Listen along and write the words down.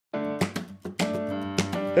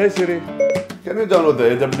Hey Siri, can you download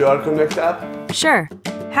the AWR Connect app? Sure.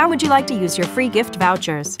 How would you like to use your free gift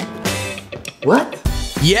vouchers? What?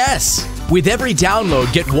 Yes! With every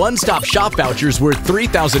download, get one-stop shop vouchers worth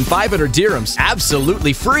 3,500 dirhams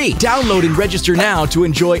absolutely free. Download and register now to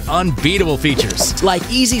enjoy unbeatable features like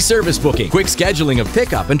easy service booking, quick scheduling of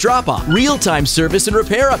pickup and drop-off, real-time service and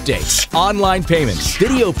repair updates, online payments,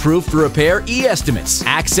 video proof for repair e-estimates,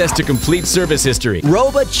 access to complete service history,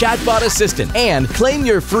 Roba Chatbot Assistant, and claim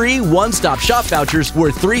your free one-stop shop vouchers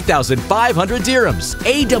worth 3,500 dirhams.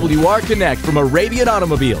 AWR Connect from Arabian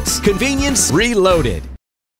Automobiles. Convenience reloaded.